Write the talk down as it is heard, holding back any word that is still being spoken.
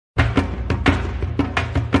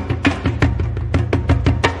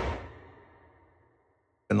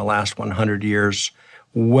the last 100 years,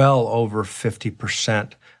 well over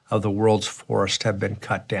 50% of the world's forests have been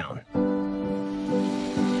cut down.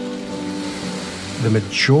 The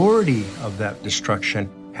majority of that destruction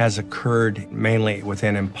has occurred mainly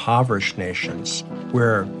within impoverished nations,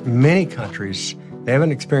 where many countries, they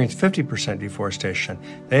haven't experienced 50% deforestation.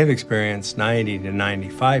 They have experienced 90 to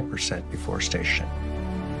 95% deforestation.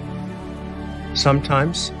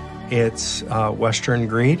 Sometimes it's Western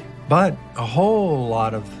greed, but a whole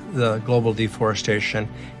lot of the global deforestation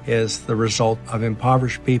is the result of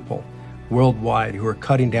impoverished people worldwide who are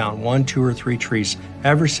cutting down 1, 2, or 3 trees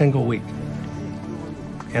every single week.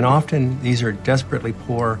 And often these are desperately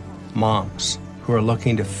poor moms who are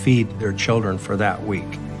looking to feed their children for that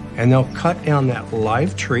week. And they'll cut down that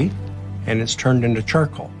live tree and it's turned into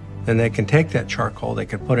charcoal. Then they can take that charcoal, they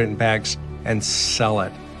can put it in bags and sell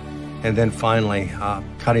it. And then finally,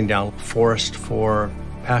 cutting down forest for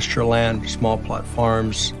pasture land, small plot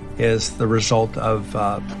farms, is the result of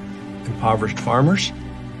impoverished farmers.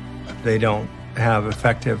 They don't have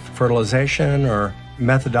effective fertilization or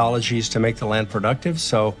methodologies to make the land productive,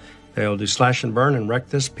 so they'll do slash and burn and wreck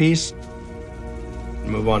this piece,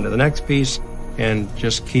 move on to the next piece, and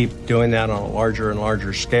just keep doing that on a larger and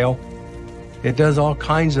larger scale. It does all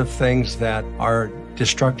kinds of things that are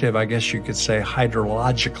destructive, I guess you could say,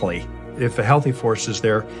 hydrologically. If a healthy forest is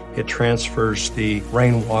there, it transfers the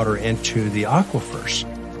rainwater into the aquifers.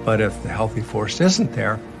 But if the healthy forest isn't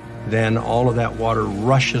there, then all of that water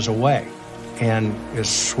rushes away and is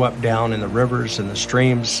swept down in the rivers and the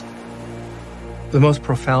streams. The most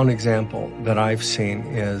profound example that I've seen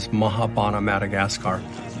is Mahabana, Madagascar.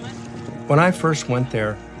 When I first went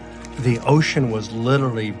there, the ocean was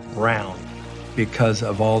literally brown because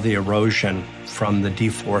of all the erosion from the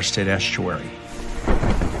deforested estuary.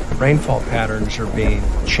 Rainfall patterns are being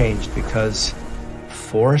changed because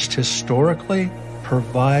forests historically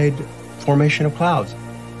provide formation of clouds.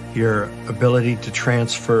 Your ability to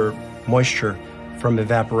transfer moisture from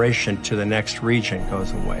evaporation to the next region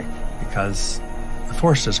goes away because the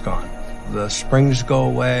forest is gone. The springs go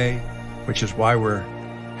away, which is why we're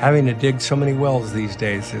having to dig so many wells these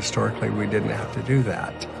days. Historically, we didn't have to do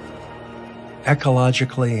that.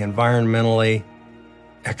 Ecologically, environmentally,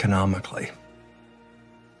 economically,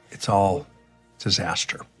 it's all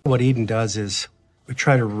disaster. What Eden does is we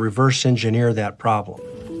try to reverse engineer that problem.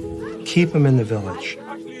 Keep them in the village.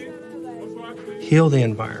 Heal the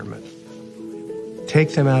environment.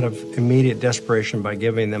 Take them out of immediate desperation by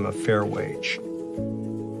giving them a fair wage.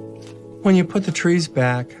 When you put the trees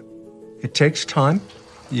back, it takes time.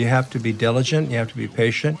 You have to be diligent, you have to be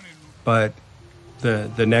patient, but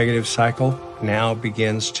the negative cycle now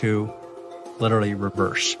begins to literally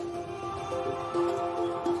reverse.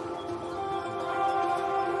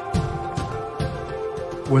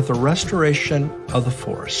 With the restoration of the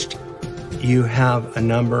forest, you have a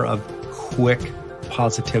number of quick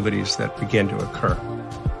positivities that begin to occur.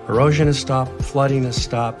 Erosion is stopped, flooding is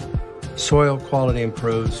stopped, soil quality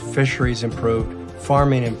improves, fisheries improved,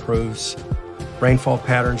 farming improves, rainfall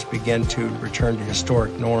patterns begin to return to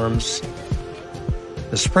historic norms.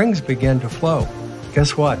 The springs begin to flow.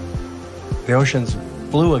 Guess what? The ocean's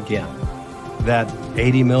blue again. That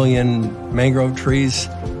 80 million mangrove trees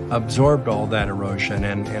absorbed all that erosion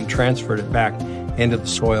and transferred it back into the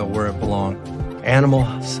soil where it belonged.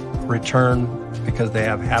 Animals return because they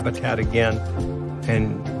have habitat again,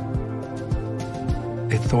 and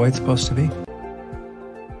it's the way it's supposed to be.